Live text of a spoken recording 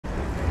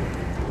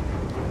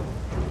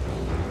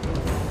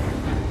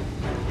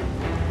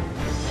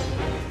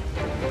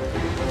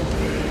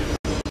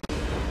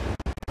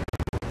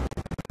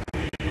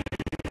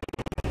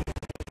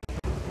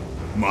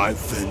My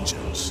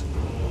vengeance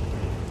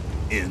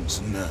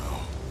ends now.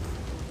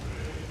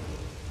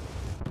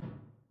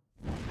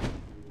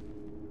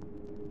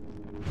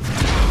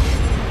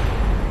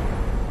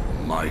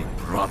 My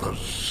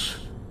brothers,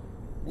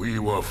 we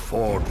were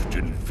forged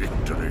in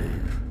victory.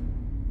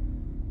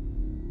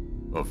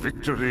 A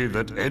victory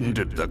that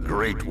ended the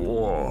Great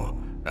War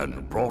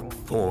and brought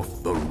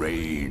forth the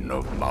reign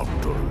of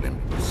Mount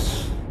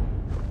Olympus.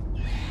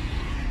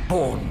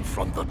 Born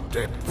from the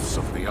depths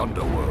of the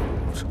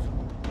underworld,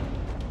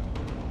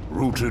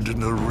 rooted in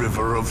the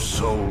River of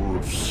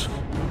Souls,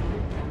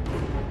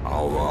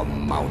 our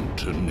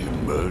mountain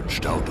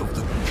emerged out of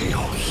the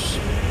chaos.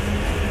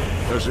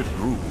 As it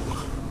grew,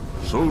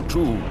 so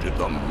too did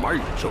the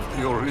might of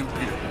the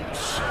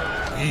Olympians.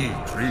 He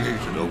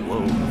created a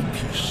world of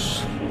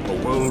peace,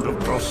 a world of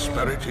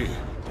prosperity,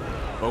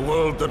 a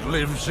world that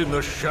lives in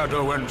the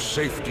shadow and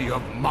safety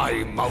of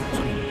my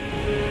mountain.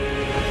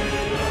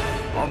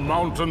 A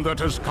mountain that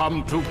has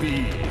come to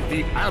be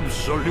the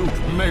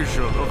absolute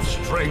measure of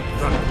strength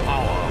and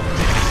power.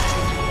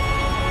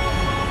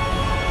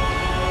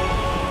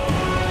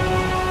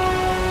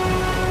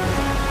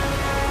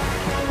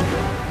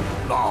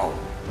 Now,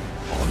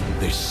 on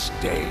this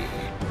day,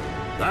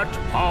 that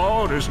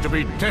power is to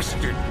be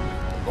tested.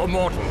 The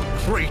mortal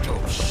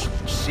Kratos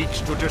seeks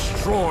to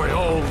destroy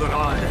all that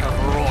I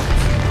have wrought.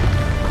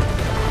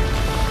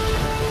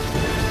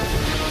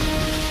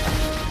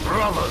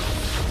 Brothers,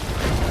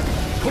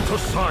 put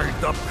aside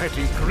the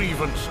petty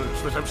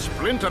grievances that have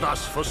splintered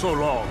us for so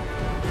long.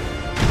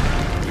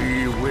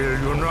 We will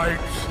unite.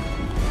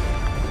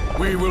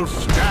 We will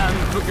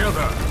stand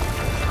together.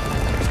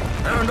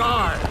 And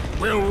I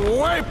will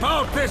wipe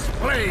out this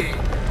plague.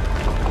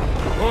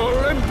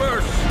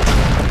 Olympus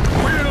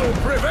will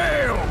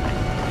prevail.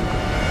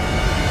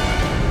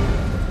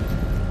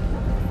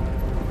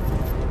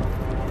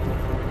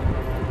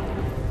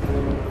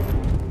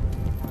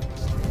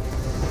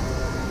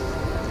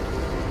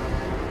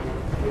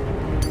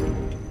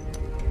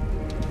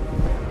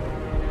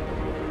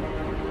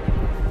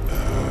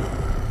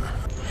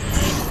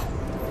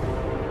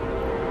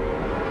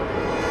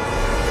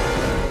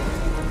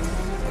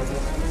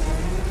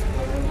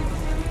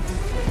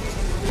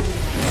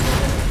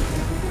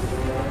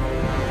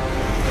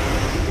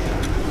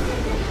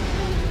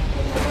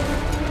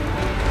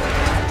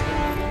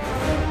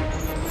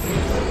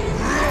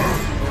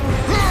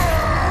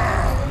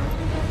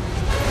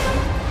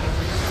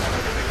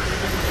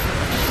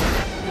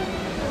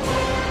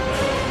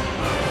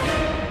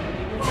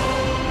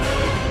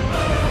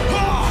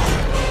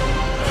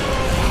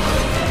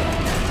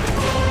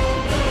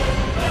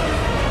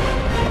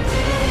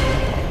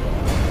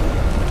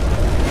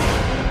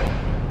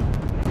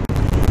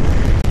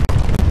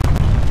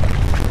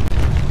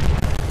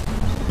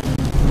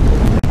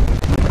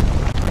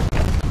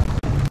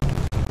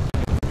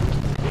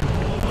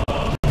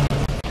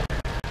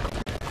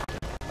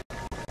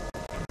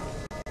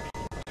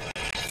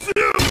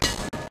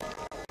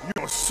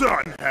 Your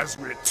son has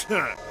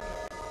returned.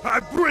 I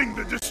bring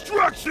the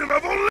destruction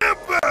of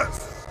Olympus!